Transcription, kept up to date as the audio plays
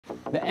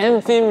The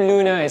Anfim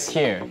Luna is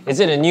here.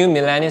 Is it a new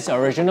Milanese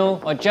original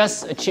or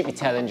just a cheap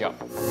Italian job?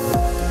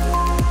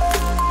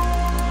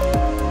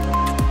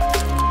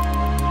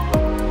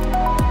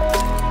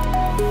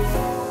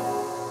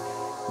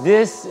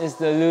 This is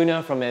the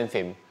Luna from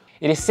Anfim.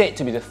 It is said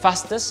to be the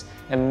fastest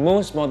and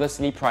most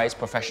modestly priced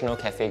professional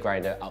cafe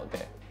grinder out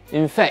there.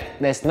 In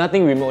fact, there's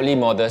nothing remotely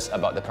modest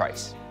about the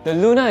price. The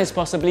Luna is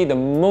possibly the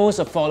most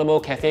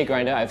affordable cafe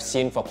grinder I've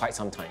seen for quite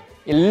some time.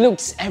 It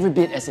looks every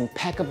bit as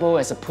impeccable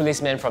as a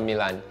policeman from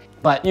Milan,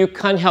 but you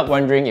can't help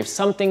wondering if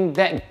something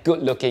that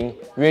good looking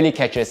really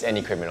catches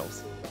any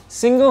criminals.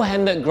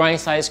 Single-handed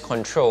grind size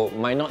control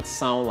might not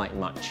sound like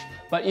much,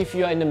 but if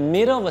you're in the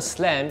middle of a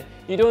slam,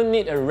 you don't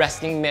need a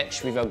wrestling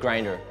match with your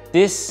grinder.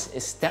 This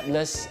is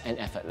stepless and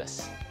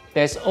effortless.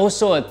 There's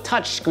also a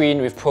touch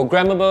screen with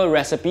programmable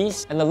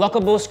recipes and a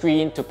lockable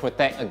screen to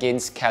protect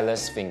against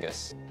careless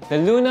fingers. The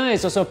Luna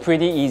is also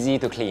pretty easy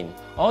to clean.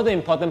 All the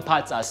important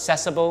parts are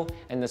accessible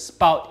and the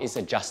spout is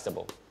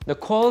adjustable. The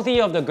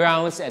quality of the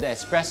grounds at the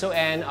espresso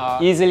end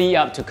are easily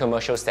up to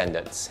commercial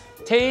standards.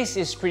 Taste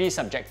is pretty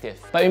subjective,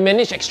 but we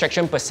manage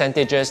extraction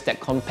percentages that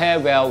compare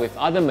well with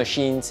other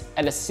machines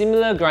at a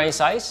similar grind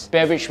size,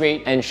 beverage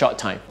rate and short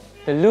time.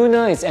 The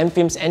Luna is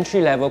Anfim's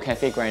entry-level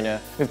cafe grinder,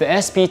 with the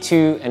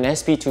SP2 and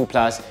SP2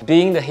 Plus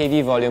being the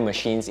heavy volume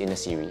machines in the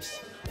series.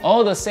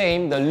 All the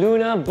same, the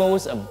Luna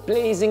boasts a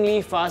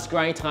blazingly fast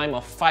grind time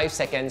of 5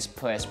 seconds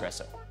per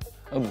espresso.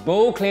 A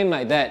bold claim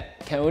like that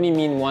can only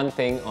mean one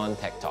thing on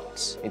Tech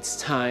Talks. It's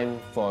time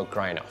for a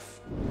grind off.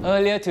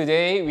 Earlier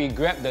today, we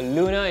grabbed the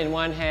Luna in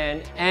one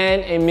hand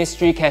and a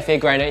mystery cafe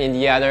grinder in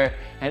the other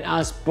and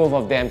asked both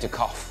of them to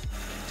cough.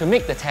 To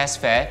make the test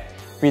fair,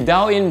 we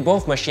dial in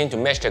both machines to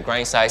match the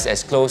grind size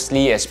as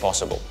closely as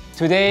possible.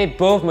 Today,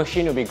 both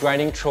machines will be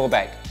grinding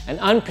Throwback, an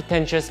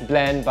unpretentious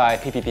blend by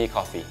PPP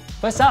Coffee.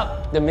 First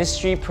up, the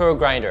Mystery Pro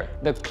Grinder.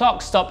 The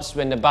clock stops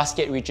when the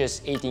basket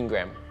reaches 18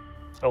 grams.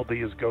 LD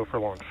is go for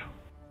launch.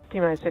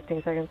 T-minus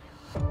 15 seconds.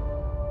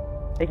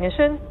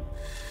 Ignition.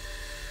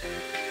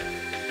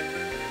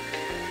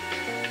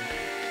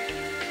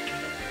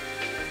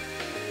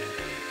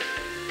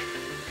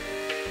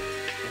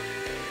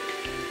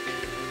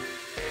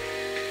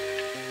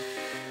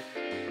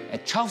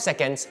 At 12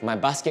 seconds, my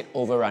basket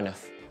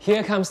overrunneth.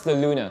 Here comes the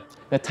Luna.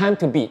 The time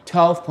to beat,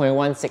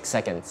 12.16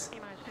 seconds.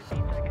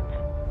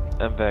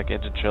 MVAC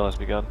engine chill has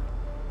begun.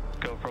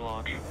 Go for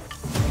launch.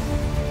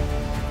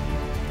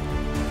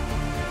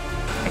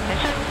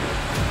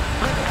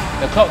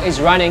 The clock is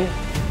running.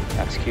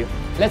 Execute.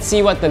 Let's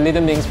see what the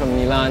little minx from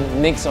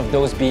Milan makes of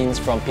those beans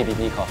from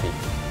PPP Coffee.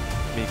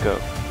 Miko.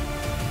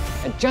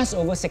 At just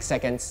over 6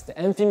 seconds, the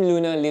Anfim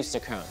Luna lifts the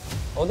crown,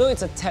 although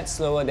it's a tad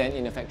slower than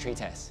in a factory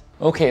test.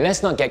 Okay,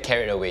 let's not get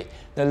carried away.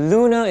 The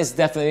Luna is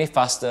definitely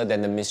faster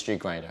than the mystery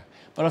grinder.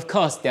 But of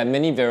course, there are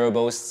many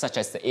variables such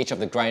as the age of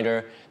the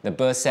grinder, the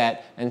burst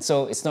set, and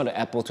so it's not an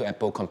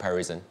apple-to-apple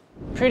comparison.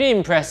 Pretty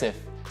impressive.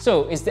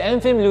 So, is the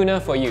Anfim Luna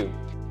for you?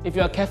 If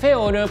you're a cafe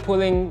owner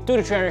pulling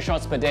 200 to 300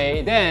 shots per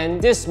day, then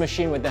this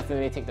machine will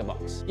definitely tick the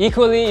box.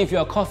 Equally, if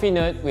you're a coffee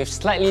nerd with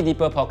slightly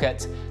deeper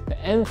pockets, the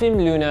Anfim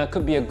Luna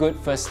could be a good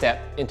first step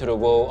into the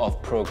world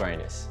of pro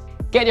grinders.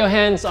 Get your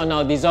hands on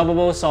our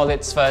dissolvable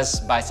solids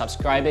first by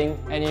subscribing,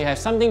 and if you have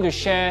something to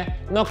share,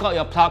 knock out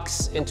your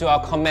plugs into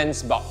our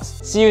comments box.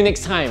 See you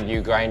next time,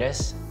 you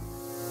grinders!